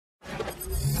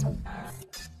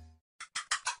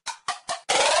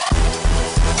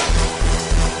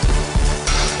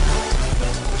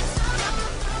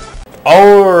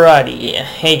Alrighty,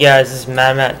 hey guys, this is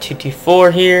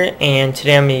MadMat224 here, and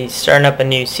today I'm going to be starting up a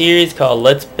new series called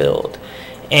Let's Build.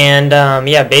 And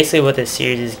yeah, basically what this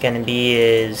series is going to be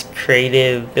is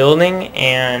creative building,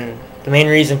 and the main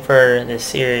reason for this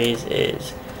series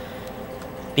is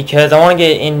because I want to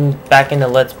get back into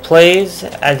Let's Plays.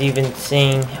 As you've been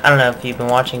seeing, I don't know if you've been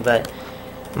watching, but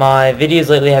my videos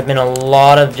lately have been a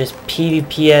lot of just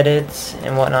PvP edits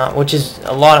and whatnot, which is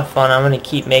a lot of fun. I'm going to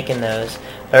keep making those.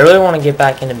 I really want to get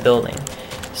back into building,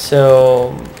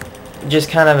 so just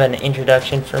kind of an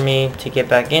introduction for me to get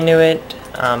back into it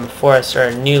before I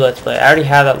start a new Let's Play. I already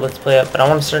have that Let's Play up, but I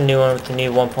want to start a new one with the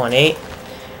new 1.8,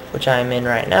 which I'm in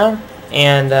right now.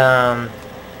 And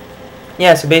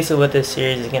yeah, so basically what this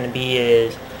series is going to be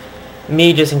is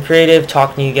me just in creative,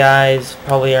 talking to you guys,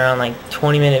 probably around like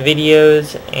 20-minute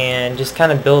videos, and just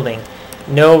kind of building.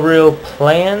 No real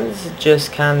plans,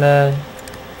 just kind of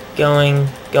going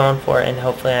for it, and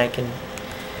hopefully I can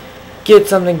get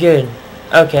something good.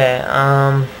 Okay,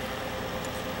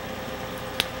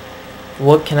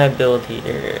 what can I build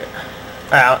here?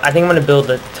 Alright, I think I'm gonna build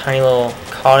a tiny little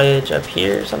cottage up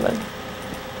here or something.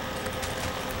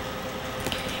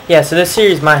 Yeah, so this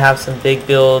series might have some big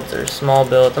builds or small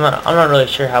builds. I'm not really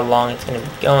sure how long it's gonna be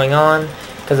going on,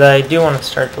 because I do want to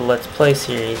start the Let's Play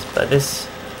series, but I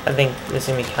think this is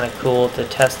gonna be kind of cool to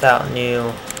test out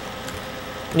new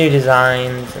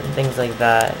designs and things like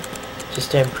that,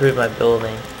 just to improve my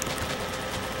building.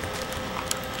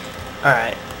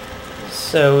 Alright,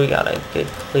 so we got a good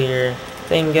clear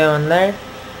thing going there,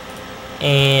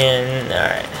 and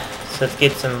alright, so let's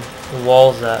get some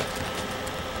walls up.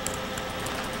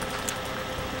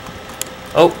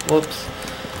 Oh, whoops.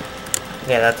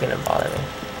 Okay, that's gonna bother me.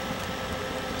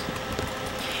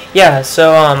 Yeah,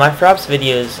 so my Fraps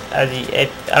videos, I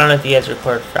don't know if you guys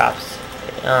record Fraps,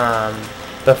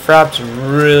 but Fraps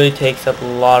really takes up a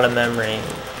lot of memory.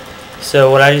 So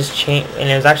what I just changed, and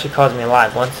it was actually causing me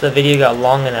lag. Once the video got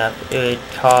long enough, it would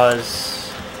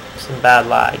cause some bad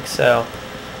lag. So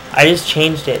I just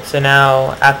changed it. So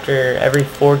now after every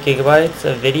 4 gigabytes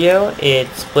of video, it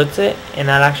splits it, and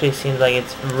that actually seems like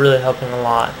it's really helping a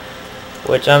lot,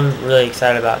 which I'm really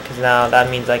excited about, because now that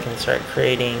means I can start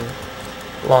creating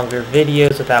longer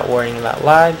videos without worrying about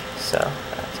lag. So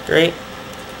that's great.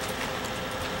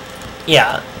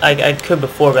 Yeah, I could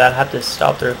before, but I'd have to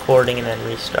stop the recording and then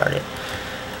restart it.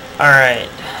 Alright,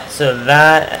 so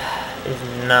that is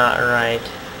not right.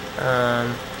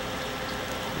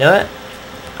 You know what?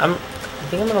 I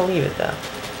think I'm gonna leave it though.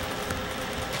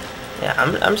 Yeah,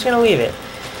 I'm just gonna leave it.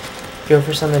 Go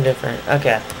for something different.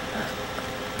 Okay.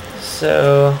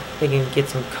 So we can get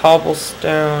some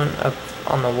cobblestone up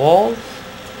on the walls,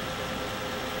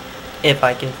 if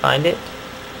I can find it.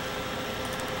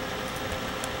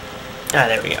 Ah,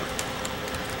 there we go.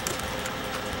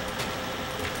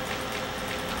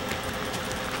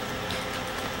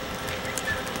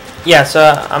 Yeah, so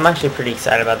I'm actually pretty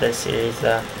excited about this series,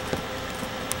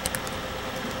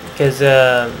 because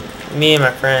me and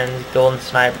my friends, Golden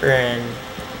Sniper and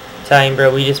Italian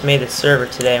Bro, we just made the server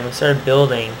today, and we started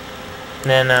building. And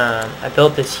then I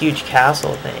built this huge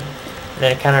castle thing, and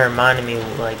then it kind of reminded me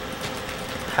like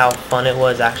how fun it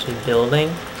was actually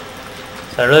building.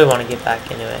 So I really want to get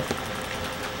back into it.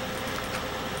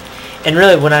 And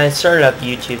really, when I started up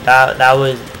YouTube, that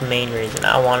was the main reason.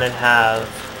 I wanted to have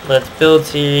Let's Build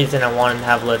series, and I wanted to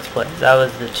have Let's Plays. That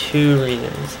was the 2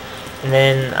 reasons. And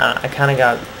then I kind of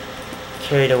got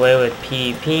carried away with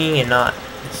PvPing and not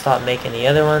stopped making the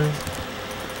other ones.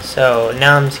 So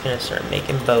now I'm just going to start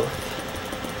making both.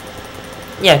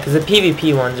 Yeah, because the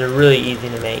PvP ones are really easy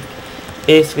to make.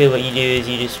 Basically what you do is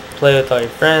you just play with all your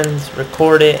friends,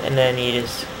 record it, and then you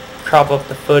just crop up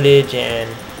the footage and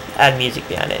add music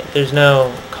behind it. There's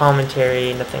no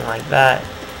commentary, nothing like that.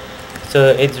 So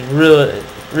it's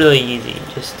really easy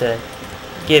just to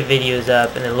get videos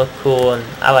up and they look cool, and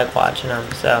I like watching them.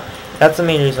 So that's the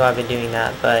main reason why I've been doing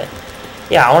that. But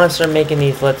yeah, I want to start making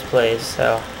these Let's Plays.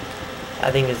 So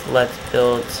I think this Let's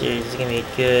Build series is going to be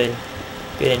a good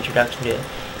introduction to it.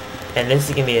 And this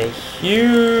is going to be a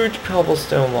huge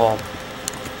cobblestone wall,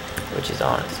 which is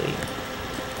honestly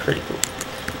pretty cool.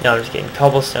 No, I'm just kidding.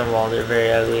 Cobblestone walls are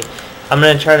very ugly. I'm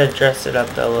going to try to dress it up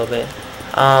though a little bit.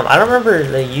 I don't remember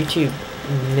the YouTube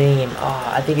name.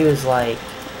 Oh, I think it was like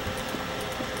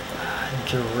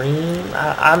Dream.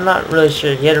 I'm not really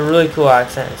sure. He had a really cool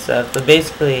accent and stuff. But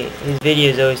basically, his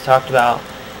videos always talked about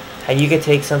how you could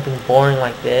take something boring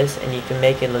like this and you can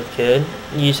make it look good.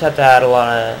 You just have to add a lot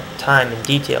of time and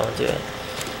detail into it.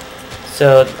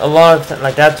 So a lot of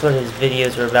like that's what his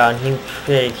videos were about, and he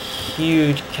created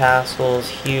huge castles,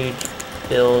 huge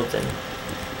builds, and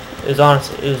it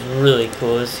was really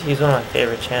cool. He's one of my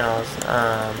favorite channels.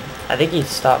 I think he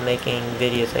stopped making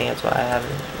videos. I think that's why I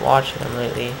haven't watched him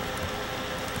lately.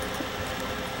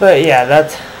 But yeah,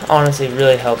 that honestly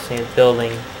really helps me with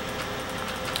building.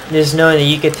 Just knowing that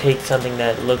you could take something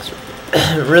that looks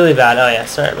really bad. Oh yeah,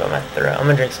 sorry about my throat. I'm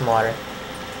gonna drink some water.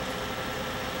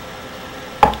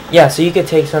 Yeah, so you could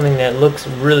take something that looks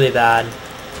really bad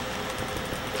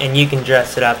and you can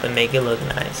dress it up and make it look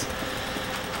nice.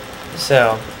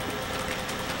 So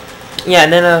yeah,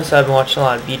 and then also I've been watching a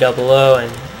lot of B00,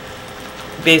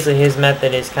 and basically his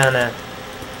method is just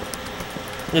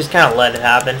kind of let it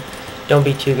happen. Don't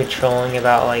be too controlling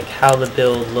about like how the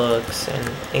build looks and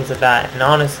things like that. And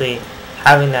honestly,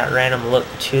 having that random look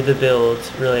to the builds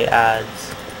really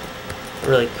adds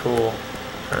really cool,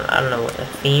 I don't know, what a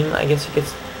theme, I guess you could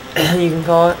you can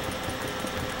call it.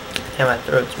 And my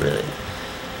throat's really,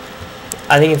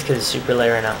 I think it's because it's super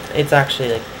late right now. It's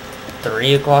actually like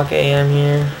 3 o'clock a.m.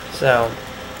 here, so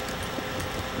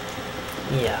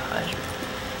yeah,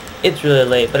 it's really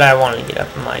late, but I wanted to get up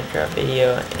a Minecraft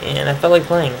video and I felt like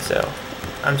playing, so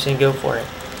I'm just gonna go for it.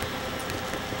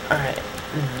 Alright,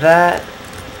 that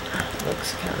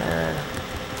looks kinda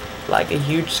like a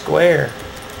huge square,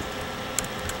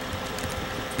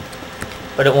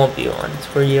 but it won't be one. It's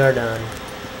where you are done.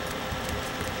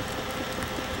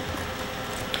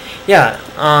 Yeah,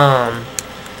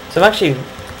 so I'm actually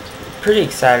pretty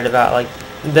excited about, like,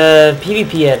 the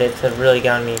PvP edits have really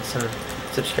gotten me some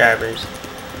subscribers.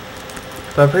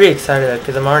 But I'm pretty excited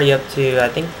because I'm already up to, I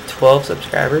think, 12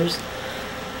 subscribers.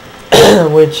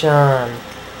 Which,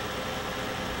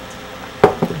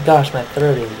 gosh, my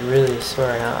throat is really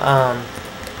sore now.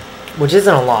 Which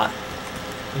isn't a lot.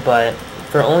 But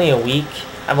for only a week,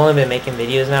 I've only been making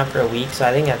videos now for a week, so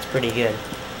I think that's pretty good.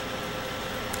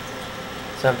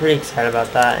 So I'm pretty excited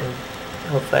about that, and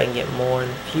hopefully I can get more in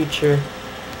the future.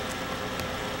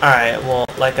 Alright, well,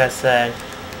 like I said,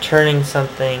 turning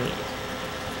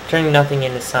nothing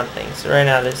into something. So right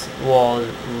now this wall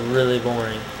is really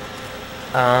boring.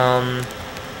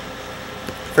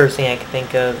 First thing I can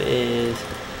think of is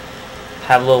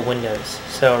have little windows.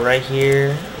 So right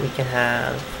here we can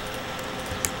have,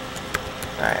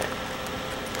 alright,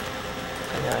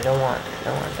 no, I don't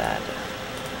want that.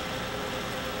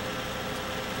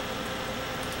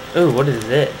 Ooh, what is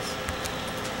this?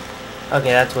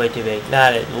 Okay, that's way too big.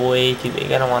 That is way too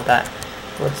big. I don't want that.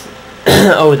 What's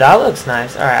oh, that looks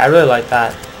nice. Alright, I really like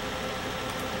that.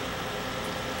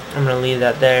 I'm gonna leave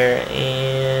that there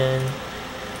and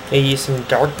maybe use some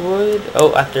dark wood.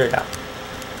 Oh, I threw it out.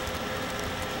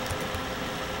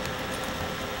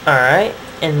 Alright,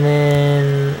 and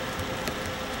then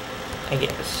I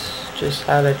guess just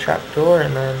add a trapdoor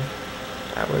and then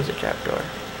where's the trapdoor?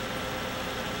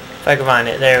 If I can find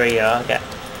it. There we go. Okay.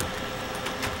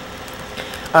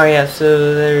 Oh yeah,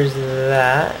 so there's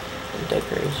that.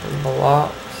 Decoration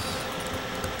blocks.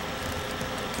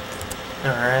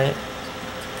 Alright.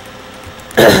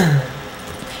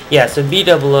 Yeah, so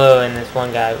B00 and this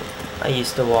one guy I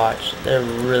used to watch, they're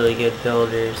really good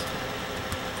builders.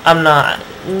 I'm not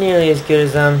nearly as good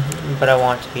as them, but I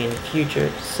want to be in the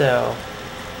future, so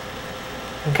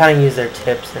I kind of use their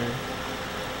tips and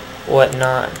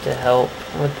whatnot to help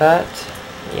with that.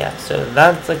 Yeah, so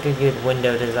that's like a good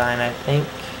window design, I think.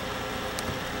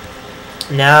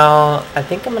 Now, I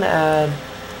think I'm going to add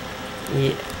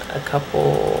a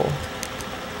couple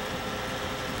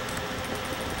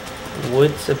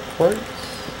wood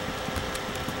supports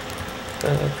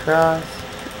going across.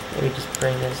 Maybe just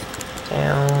bring this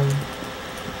down.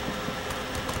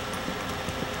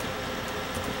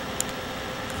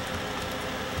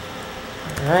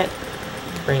 Alright,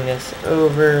 bring this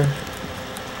over.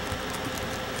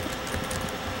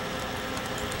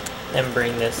 Then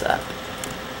bring this up.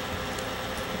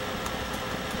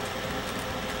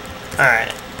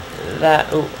 Alright, that,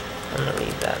 oh, I'm gonna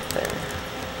leave that there.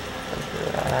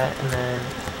 Do that, and then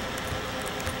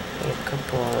make a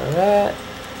couple of that,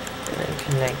 and then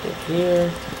connect it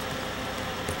here.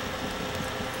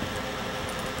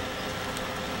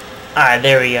 Alright,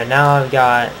 there we go. Now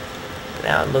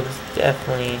now it looks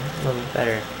definitely a little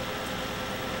better.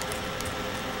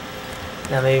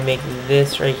 Now maybe make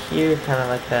this right here kind of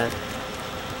like a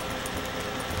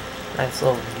nice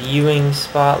little viewing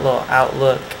spot, little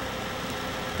outlook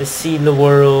to see the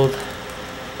world.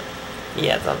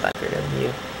 Yeah, it's not that great of a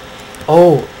view.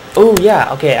 Oh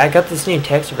yeah, okay, I got this new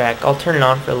texture pack. I'll turn it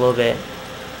on for a little bit.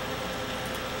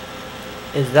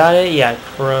 Is that it? Yeah,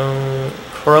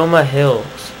 Chroma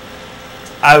Hills.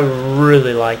 I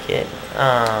really like it.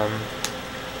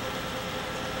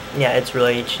 Yeah, it's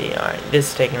really HD. Alright, this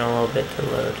is taking a little bit to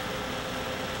load.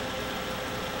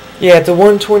 Yeah, it's a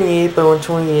 128 by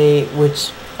 128,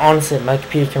 which honestly my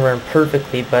computer can run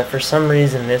perfectly, but for some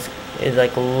reason this is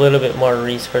like a little bit more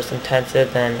resource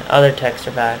intensive than other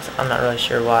texture packs. I'm not really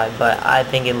sure why, but I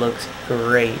think it looks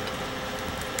great.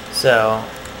 So,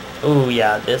 ooh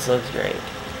yeah, this looks great.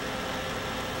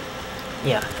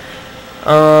 Yeah.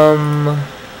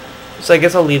 So I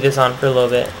guess I'll leave this on for a little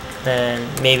bit,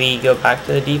 and maybe go back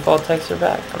to the default texture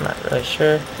pack. I'm not really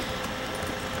sure.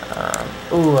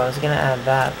 Ooh, I was gonna add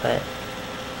that, but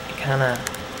it kind of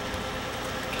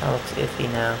looks iffy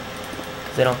now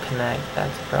because they don't connect.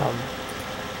 That's a problem.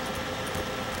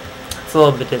 It's a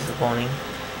little bit disappointing.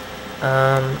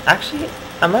 Actually,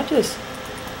 I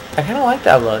kind of like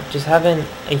that look. Just having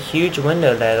a huge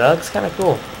window there. That looks kind of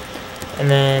cool. And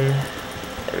then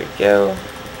there we go.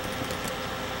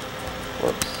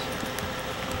 Whoops.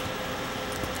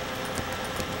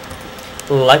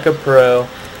 Like a pro.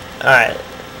 Alright.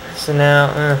 So now,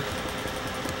 I'm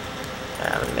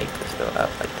gonna make this go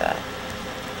up like that.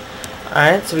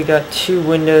 Alright, so we got 2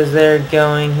 windows there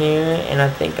going here, and I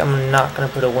think I'm not gonna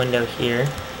put a window here.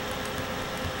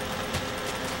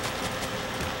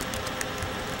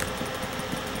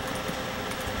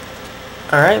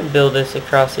 Alright, build this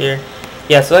across here.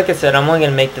 Yeah, so like I said, I'm only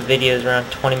gonna make the videos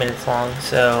around 20 minutes long,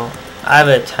 so I have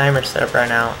a timer set up right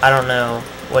now. I don't know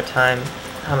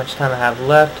how much time I have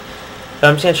left. But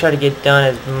I'm just going to try to get done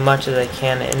as much as I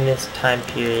can in this time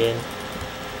period.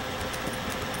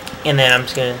 And then I'm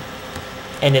just going to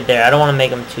end it there. I don't want to make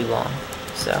them too long.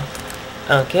 So,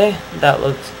 okay, that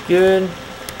looks good.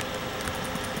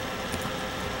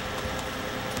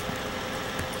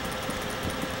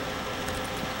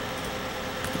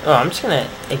 Oh, I'm just going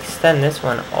to extend this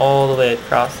one all the way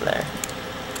across there.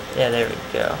 Yeah, there we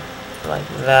go. Like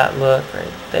that look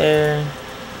right there.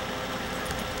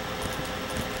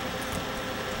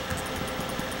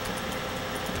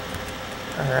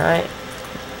 Alright.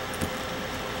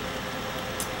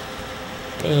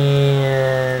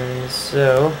 And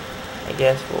so, I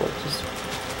guess we'll just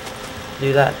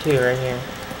do that too right here.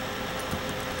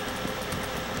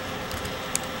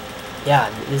 Yeah,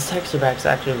 this texture pack is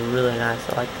actually really nice.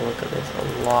 I like the look of this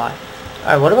a lot.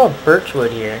 Alright, what about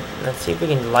birchwood here? Let's see if we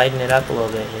can lighten it up a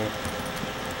little bit here.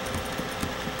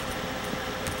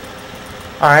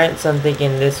 Alright, so I'm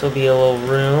thinking this will be a little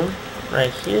room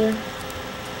right here.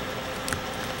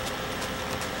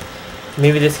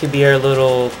 Maybe this could be our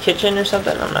little kitchen or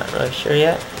something. I'm not really sure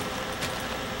yet.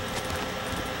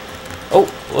 Oh,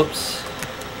 whoops.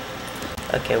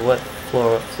 Okay, what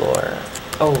floor?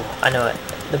 Oh, I know it.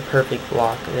 The perfect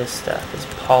block of this stuff is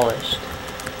polished.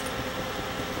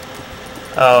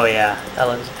 Oh yeah, that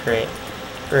looks great.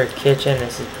 For a kitchen,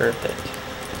 this is perfect.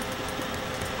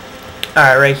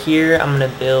 Alright, right here, I'm gonna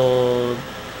build...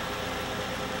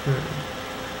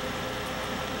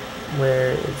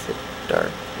 Where is it?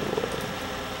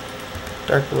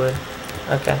 Dark wood.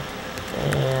 Okay.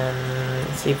 And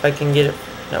let's see if I can get it.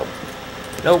 Nope.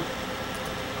 Nope.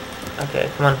 Okay,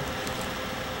 come on.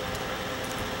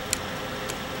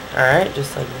 Alright,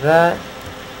 just like that.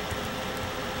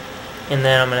 And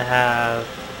then I'm gonna have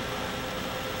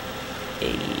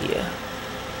a...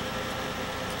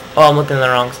 Oh, I'm looking in the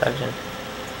wrong section.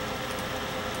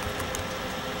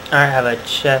 Alright, I have a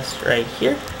chest right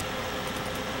here.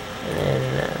 And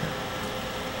then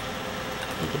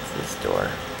I think it's this door.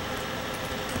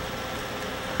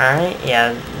 Alright,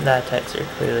 yeah, that texture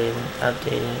clearly isn't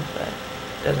updated, but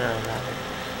it doesn't really matter.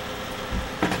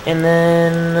 And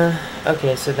then,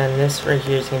 okay, so then this right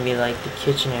here is going to be like the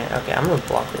kitchen area. Okay, I'm going to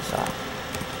block this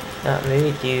off. Now,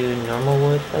 maybe do normal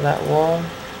wood for that wall.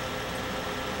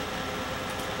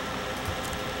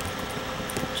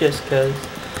 Just because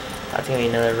that's going to be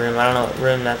another room. I don't know what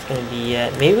room that's going to be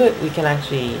yet. Maybe we can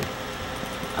actually...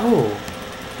 Oh!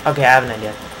 Okay, I have an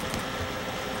idea.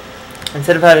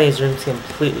 Instead of having these rooms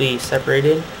completely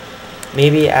separated,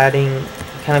 maybe adding,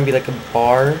 kind of be like a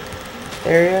bar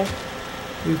area,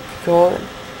 you could call it.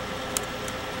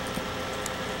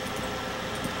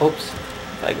 Oops,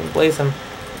 if I can place them.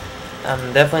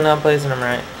 I'm definitely not placing them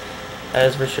right. That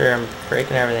is for sure. I'm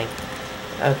breaking everything.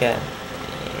 Okay.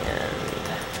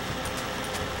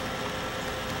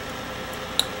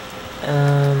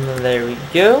 And there we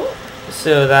go.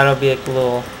 So that'll be like a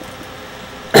little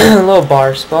a little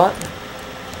bar spot.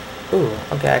 Ooh,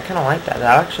 okay, I kind of like that.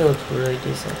 That actually looks really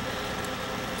decent.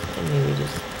 And maybe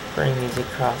just bring these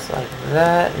across like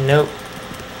that. Nope.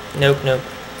 Nope, nope.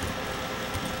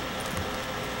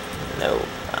 Nope.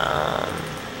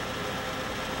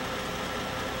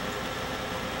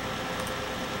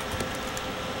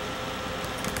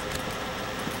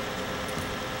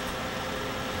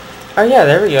 Oh yeah,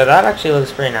 there we go. That actually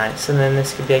looks pretty nice. And then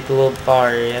this could be like a little bar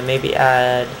area. Maybe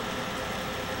add...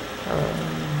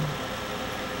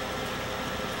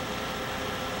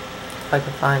 if I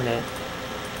can find it.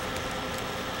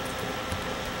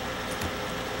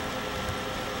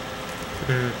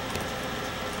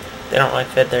 They don't really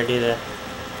fit there, do they?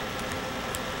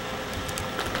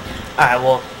 Alright,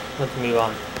 well, let's move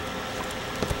on.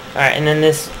 Alright, and then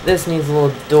this needs a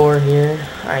little door here.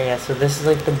 Alright, yeah, so this is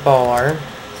like the bar.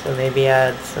 So maybe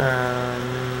add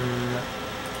some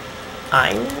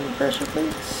iron pressure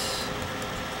plates.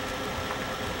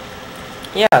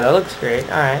 Yeah, that looks great.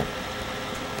 Alright.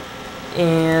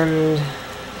 And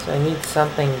so I need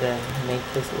something to make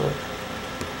this look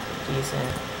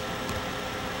decent.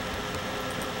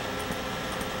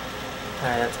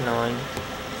 Alright, that's annoying.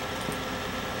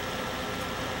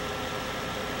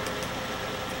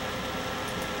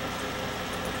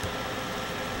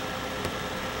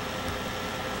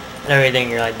 And everything,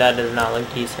 you're like, that does not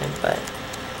look decent, but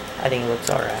I think it looks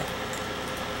alright.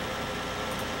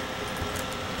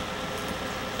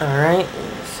 Alright,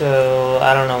 so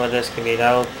I don't know what this could be.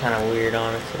 That looks kind of weird,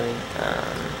 honestly.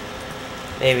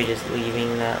 Maybe just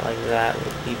leaving that like that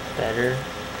would be better.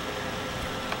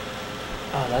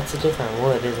 Oh, that's a different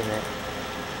wood, isn't it?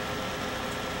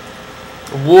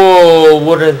 Whoa,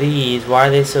 what are these? Why are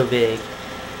they so big?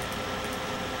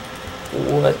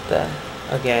 What the?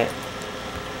 Okay.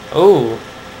 Oh.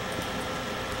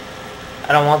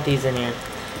 I don't want these in here.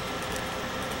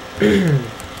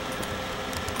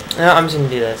 No, I'm just gonna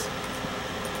do this.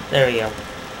 There we go.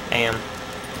 Bam.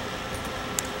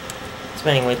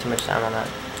 Spending way too much time on that.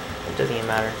 It doesn't even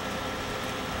matter.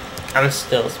 I'm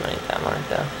still spending time on it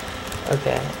though.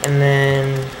 Okay, and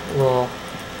then we'll...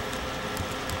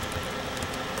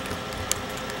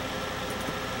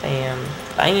 bam.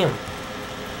 Bam!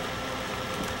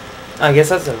 I guess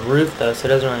that's a roof though, so it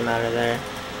doesn't really matter there.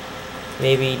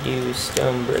 Maybe do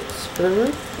stone bricks for the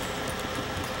roof.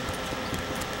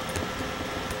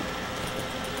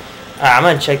 Alright, I'm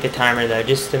gonna check the timer though,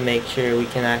 just to make sure we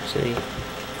can actually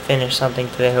finish something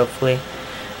today, hopefully.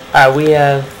 Alright, we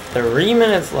have 3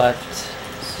 minutes left,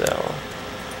 so...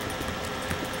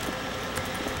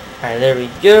 alright, there we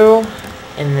go.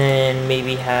 And then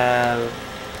maybe have...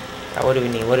 alright, what do we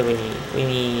need? What do we need? We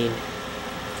need... a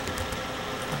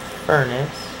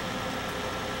furnace.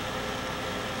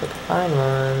 But to find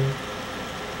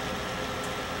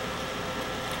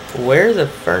one... where's a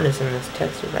furnace in this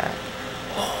texture pack?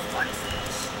 Oh, what is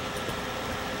this?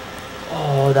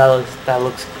 Oh, that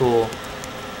looks cool.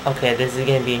 Okay, this is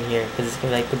gonna be in here because it's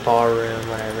gonna be like the bar room,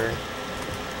 whatever.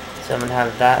 So I'm gonna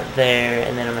have that there,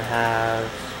 and then I'm gonna have...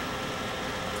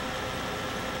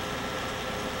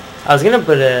 I was gonna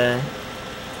put a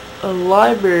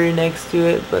library next to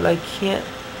it, but I can't.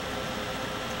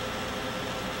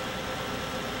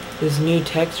 This new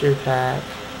texture pack.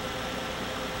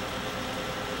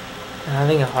 I'm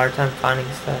having a hard time finding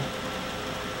stuff.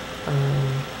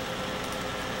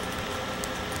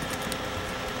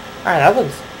 Alright, that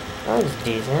looks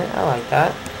decent. I like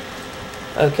that.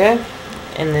 Okay.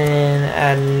 And then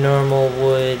add normal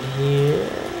wood here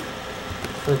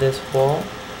for this wall.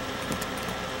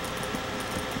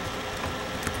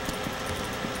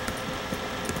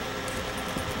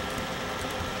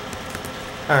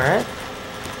 Alright.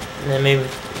 And then maybe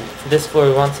for this floor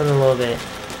we want something a little bit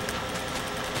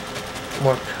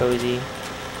more cozy.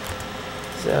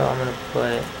 So I'm gonna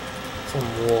put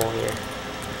some wool here.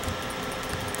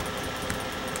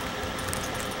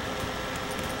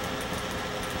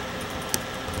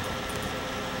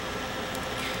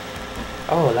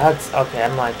 Oh, that's okay.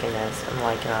 I'm liking this. I'm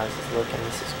liking how this is looking.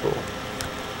 This is cool.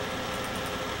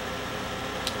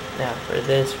 Now for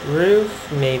this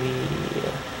roof, maybe.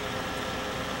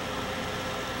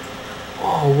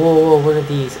 Oh, whoa! What are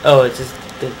these? Oh, it's just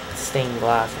the stained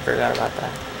glass. I forgot about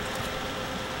that.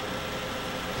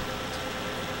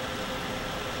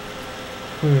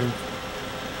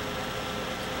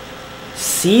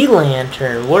 Sea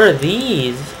lantern. What are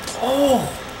these?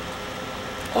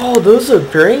 Oh, those look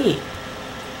great.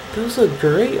 Those look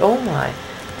great. Oh my.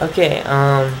 Okay.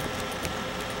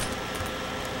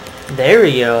 There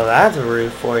we go. That's a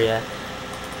roof for you.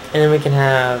 And then we can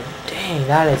have. Dang,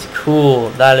 that is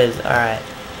cool. That is alright.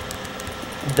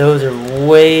 Those are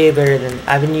way better than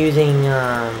I've been using.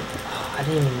 Oh, I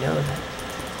didn't even know that.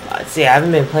 See, I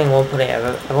haven't been playing 1.8.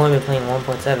 I've only been playing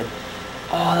 1.7.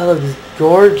 Oh, that looks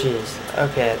gorgeous.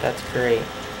 Okay, that's great.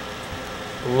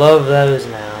 Love those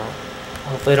now.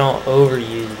 Hopefully, I don't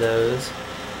overuse those.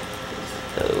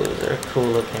 Those are cool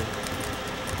looking.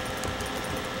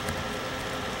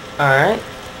 Alright.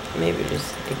 Maybe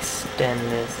just extend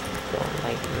this going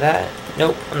like that.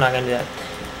 Nope, I'm not gonna do that.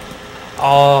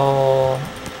 I'll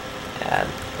add.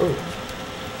 Ooh.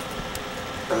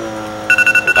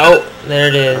 Oh, there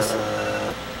it is.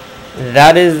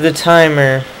 That is the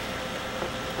timer.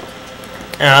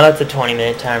 Oh, that's a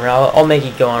 20-minute timer. I'll make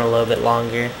it go on a little bit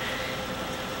longer.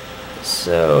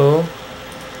 So,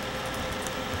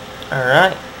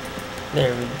 alright.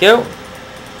 There we go.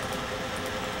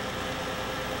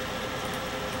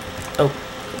 Oh,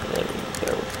 there we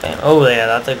go. Bam. Oh, yeah,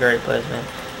 that's a great placement.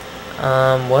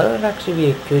 What would actually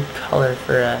be a good color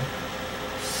for a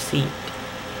seat?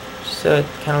 So it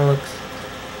kind of looks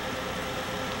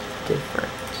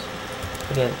different.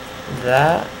 Okay,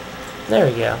 that. There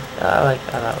we go. I like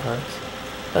how that looks.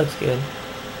 Looks good.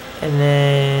 And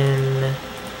then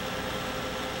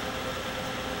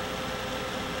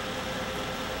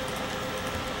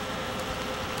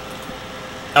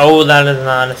oh, that is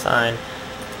not a sign.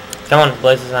 Come on,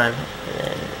 place a sign. And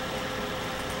then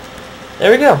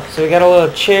there we go. So we got a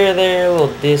little chair there, a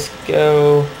little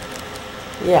disco.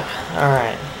 Yeah,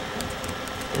 alright.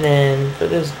 And then for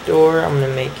this door, I'm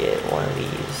gonna make it one of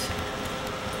these.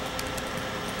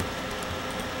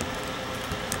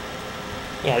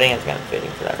 Yeah, I think it's kind of fitting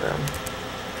for that room.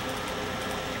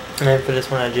 And then for this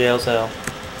one, a jail cell.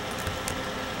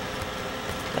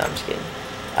 No, I'm just kidding.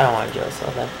 I don't want a jail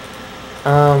cell though.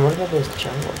 What about this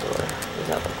jungle door? What does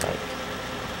that look like?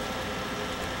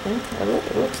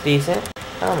 It looks decent.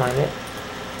 I don't mind it.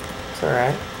 It's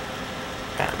alright.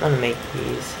 I'm gonna make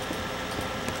these.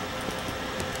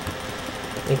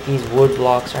 Make these wood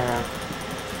blocks around.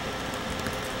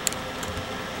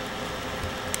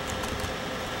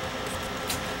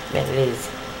 Man, it is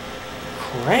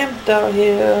cramped out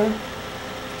here.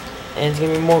 And it's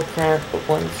gonna be more cramped, but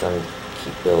once I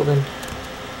keep building.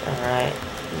 Alright,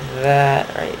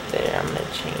 that right there, I'm gonna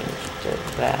change to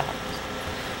that.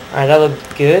 Alright, that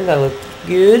looked good, that looked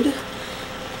good.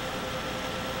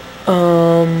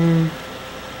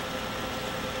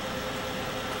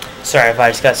 Sorry if I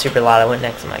just got super loud, I went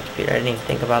next to my computer, I didn't even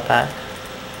think about that.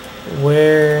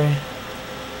 Where...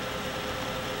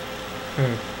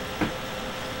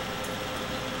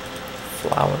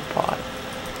 Flower pot.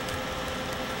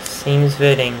 Seems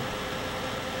fitting.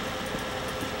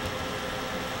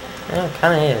 Yeah, it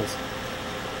kinda is.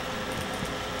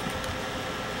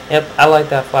 Yep, I like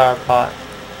that flower pot.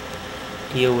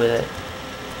 Deal with it.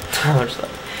 I'm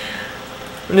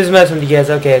just messing with you guys.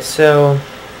 Okay, so...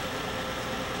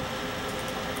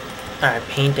 Alright,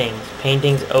 paintings.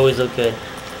 Paintings always look good.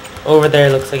 Over there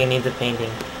it looks like it needs a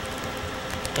painting.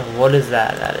 And what is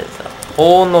that? That is a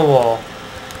hole in the wall.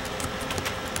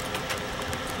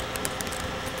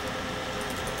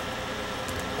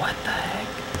 What the heck?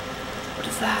 What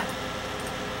is that?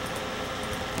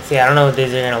 See, I don't know what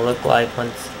these are going to look like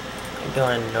once I go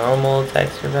in normal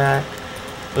texture pack.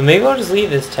 But maybe I'll just leave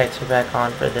this texture pack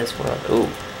on for this world. Ooh.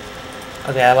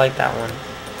 Okay, I like that one.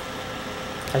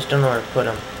 I just don't know where to put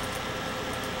them.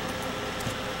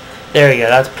 There we go,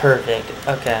 that's perfect.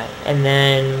 Okay, and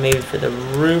then maybe for the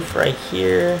roof right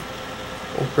here,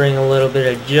 we'll bring a little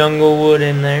bit of jungle wood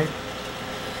in there.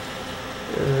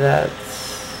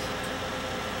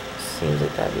 Seems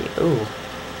like that'd be, ooh,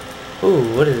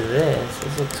 what is this?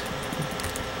 This looks,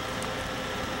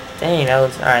 dang, that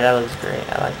looks, alright, that looks great.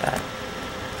 I like that.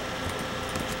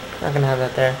 Not gonna have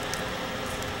that there.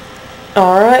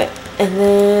 Alright, and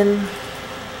then,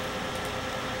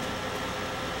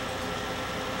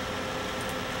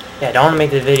 yeah, I don't want to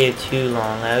make the video too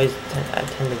long. I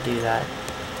tend to do that.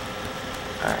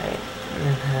 Alright, and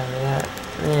then have that,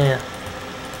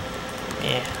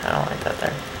 yeah, I don't like that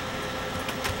there.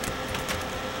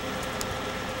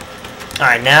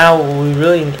 Alright, now we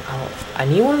really... Oh, I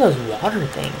need one of those water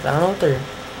things. I don't know what they're...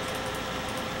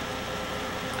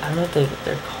 I don't know what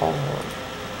they're called.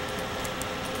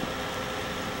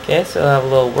 Okay, so I have a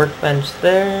little workbench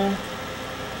there.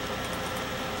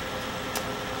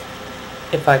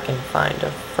 If I can find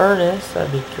a furnace,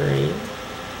 that'd be great.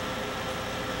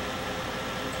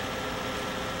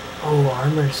 Oh,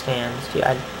 armor stands. Dude,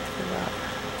 I forgot.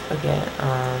 Okay,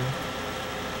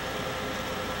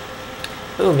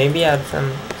 ooh, maybe add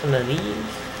some of these.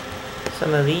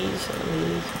 Some of these.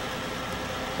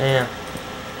 Yeah.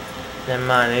 Never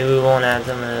mind, maybe we won't add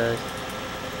some of those.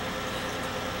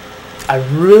 I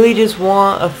really just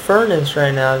want a furnace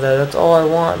right now, though. That's all I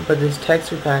want. But this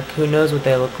texture pack, who knows what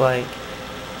they look like.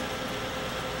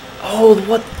 Oh,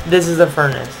 what? This is a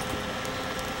furnace.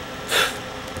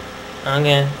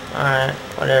 Okay, alright,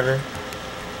 whatever.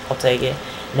 I'll take it.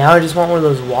 Now I just want one of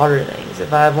those water things.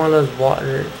 If I have one of those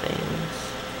water things,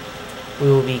 we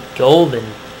will be golden.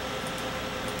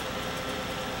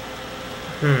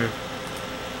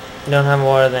 Don't have a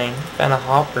water thing. Found a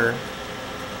hopper.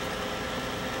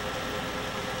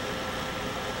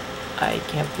 I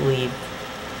can't believe.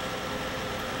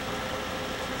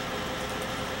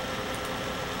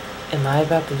 Am I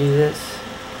about to do this?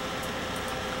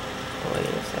 Wait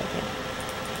a second.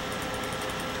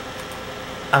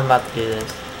 I'm about to do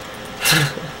this.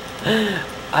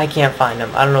 I can't find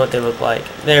them. I don't know what they look like.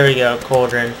 There we go.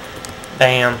 Cauldron.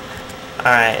 Bam.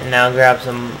 Alright, now grab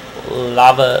some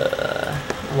lava.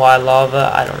 Why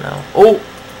lava? I don't know. Oh!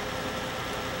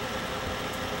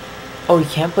 Oh, you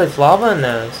can't place lava in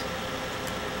those.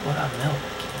 What about milk?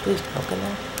 Can you place milk in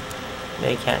there? No,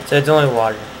 you can't. So it's only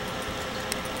water.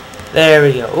 There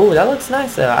we go. Oh, that looks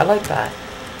nice though. I like that.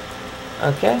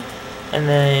 Okay. And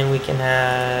then we can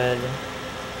add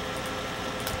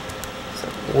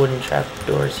some wooden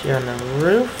trapdoors here on the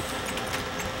roof.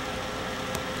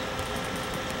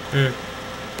 I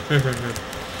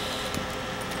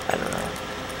don't know.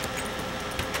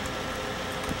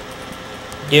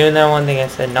 Doing that one thing I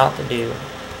said not to do.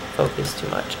 Focus too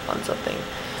much on something.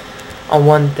 On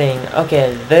one thing.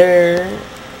 Okay, there.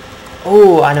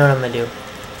 Oh, I know what I'm gonna do.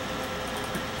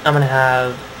 I'm gonna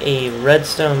have a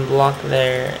redstone block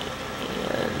there,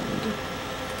 and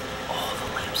oh, the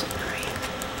lamps look great.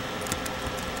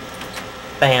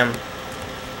 Bam,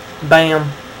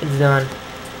 bam, it's done.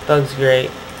 Bug's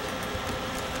great.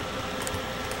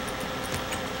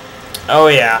 Oh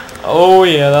yeah,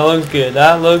 that looks good.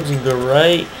 That looks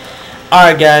great.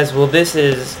 Alright guys, well this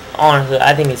is, honestly,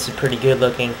 I think this is pretty good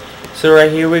looking. So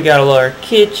right here we got a little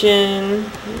kitchen.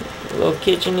 A little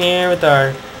kitchen here with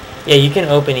our, yeah, you can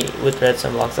open it with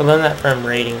redstone blocks. I learned that from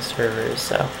raiding servers,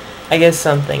 so I guess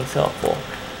something's helpful.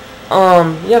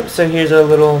 Yep, so here's our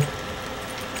little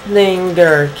thing. We got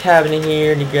our cabinet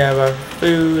here to grab our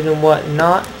food and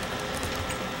whatnot.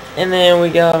 And then we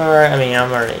got our, you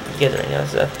guys already know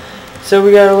stuff. So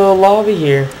we got a little lobby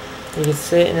here. You can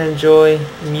sit and enjoy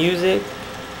music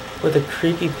with a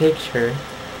creepy picture.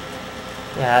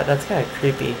 Yeah, that's kind of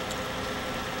creepy.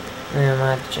 And I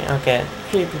might have to change. Okay,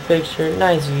 creepy picture,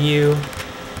 nice view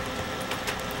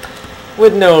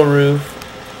with no roof.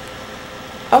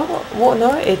 Oh, well,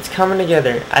 no, it's coming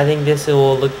together. I think this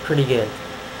will look pretty good.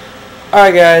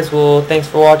 Alright guys, well thanks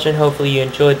for watching. Hopefully you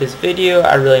enjoyed this video.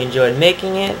 I really enjoyed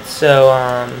making it.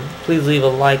 So please leave a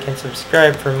like and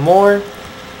subscribe for more.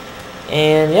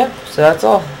 And yeah, so that's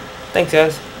all. Thanks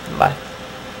guys. Bye.